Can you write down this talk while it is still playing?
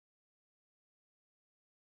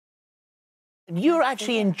You're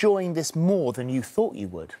actually enjoying this more than you thought you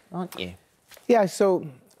would, aren't you? Yeah, so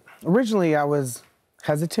originally I was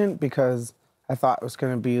hesitant because I thought it was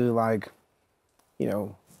going to be like, you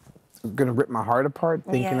know, going to rip my heart apart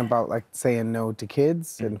thinking about like saying no to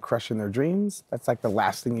kids and crushing their dreams. That's like the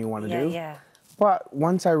last thing you want to do. Yeah. But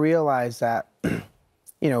once I realized that,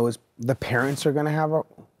 you know, the parents are going to have a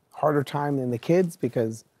harder time than the kids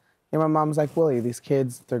because, you know, my mom's like, Willie, these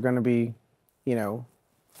kids, they're going to be, you know,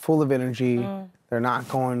 full of energy. They're not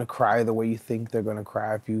going to cry the way you think they're going to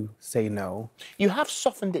cry if you say no. You have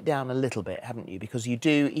softened it down a little bit, haven't you? Because you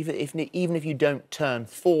do, even if you don't turn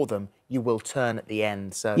for them, you will turn at the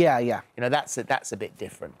end. So Yeah. You know, that's a bit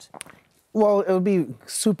different. Well, it would be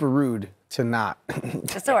super rude to not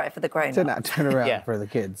It's all right for the grown-ups. to not turn around for the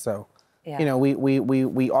kids. So, Yeah. you know,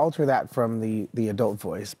 we alter that from the adult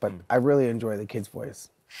voice, but I really enjoy the kids' voice.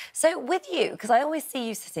 So with you, because I always see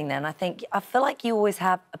you sitting there and I feel like you always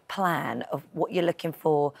have a plan of what you're looking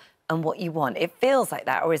for and what you want. It feels like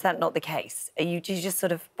that, or is that not the case? Do you just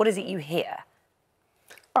sort of, what is it you hear?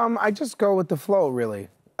 I just go with the flow, really,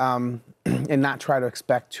 and not try to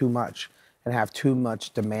expect too much and have too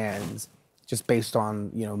much demands just based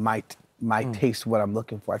on, you know, my taste, what I'm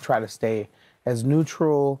looking for. I try to stay as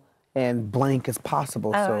neutral and blank as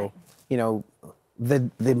possible so, you know,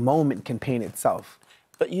 the moment can paint itself.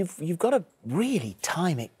 But you've got to really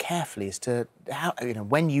time it carefully as to how, you know,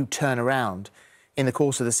 when you turn around in the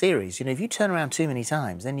course of the series. You know, if you turn around too many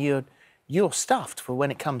times, then you're stuffed for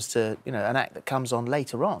when it comes to, you know, an act that comes on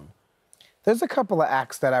later on. There's a couple of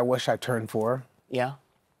acts that I wish I turned for. Yeah?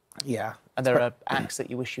 Yeah. And there are acts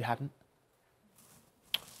that you wish you hadn't?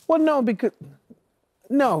 Well, no,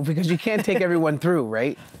 because you can't take everyone through,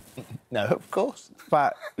 right? No, of course.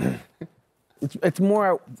 But it's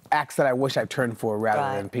more acts that I wish I turned for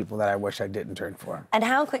rather than people that I wish I didn't turn for. And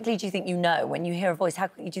how quickly do you think you know, when you hear a voice, how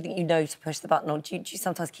quickly do you think you know to push the button, or do you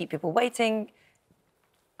sometimes keep people waiting?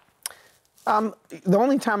 The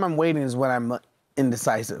only time I'm waiting is when I'm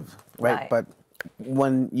indecisive, right? But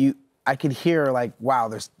when I could hear like, wow,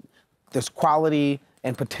 there's quality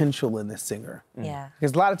and potential in this singer. Yeah.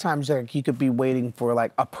 Because a lot of times like, you could be waiting for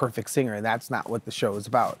like a perfect singer, and that's not what the show is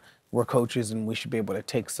about. We're coaches and we should be able to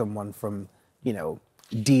take someone from, you know,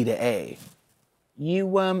 D to A. You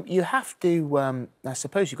have to, I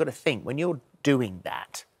suppose you've got to think, when you're doing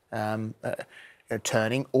that,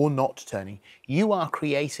 turning or not turning, you are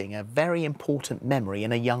creating a very important memory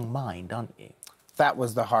in a young mind, aren't you? That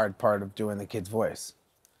was the hard part of doing the kid's voice,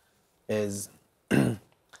 is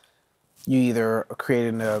you either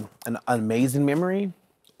creating an amazing memory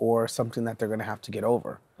or something that they're going to have to get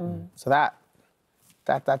over. So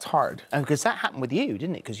that's hard. And because that happened with you,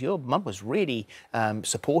 didn't it? Because your mum was really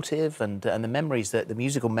supportive, and the memories the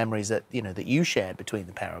musical memories that that you shared between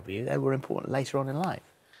the pair of you, they were important later on in life.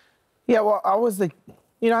 Yeah, well, I was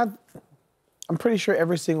I'm pretty sure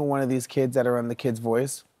every single one of these kids that are on the kid's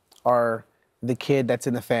voice are the kid that's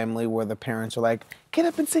in the family where the parents are like, get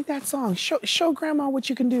up and sing that song, show grandma what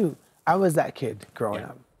you can do. I was that kid growing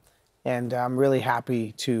up. And I'm really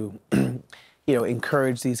happy to,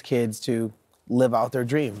 encourage these kids to live out their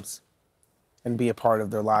dreams and be a part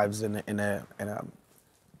of their lives in an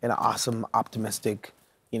awesome, optimistic,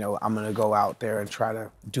 I'm gonna go out there and try to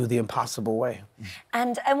do the impossible way.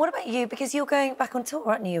 And what about you? Because you're going back on tour,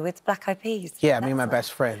 aren't you, with Black Eyed Peas? Yeah, me and my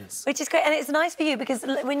best friends. Which is great, and it's nice for you because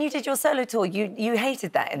when you did your solo tour, you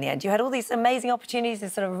hated that in the end. You had all these amazing opportunities,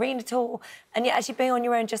 this sort of arena tour, and yet actually being on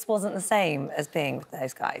your own just wasn't the same as being with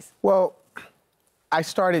those guys. Well, I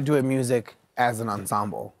started doing music as an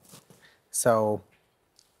ensemble, so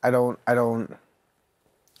I don't, when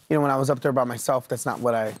I was up there by myself, that's not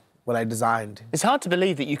what I designed. It's hard to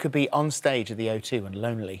believe that you could be on stage at the O2 and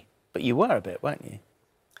lonely, but you were a bit, weren't you?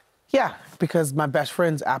 Yeah, because my best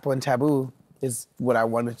friends, Apple and Taboo, is what I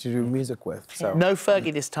wanted to do music with. So no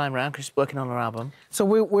Fergie this time around because she's working on her album. So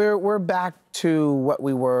we're back to what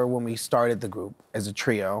we were when we started the group as a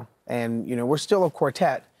trio, and we're still a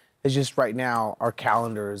quartet. It's just right now our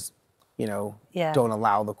calendars, don't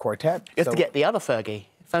allow the quartet. You have to get the other Fergie.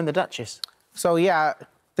 Phone the Duchess. So yeah,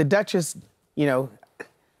 the Duchess,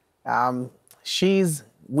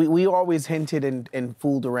 we always hinted and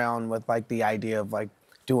fooled around with like the idea of like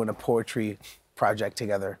doing a poetry project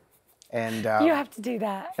together, and you have to do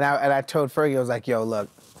that. And I told Fergie, I was like, yo, look,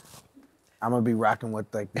 I'm gonna be rocking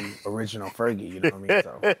with like the original Fergie, you know what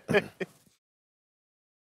I mean? So.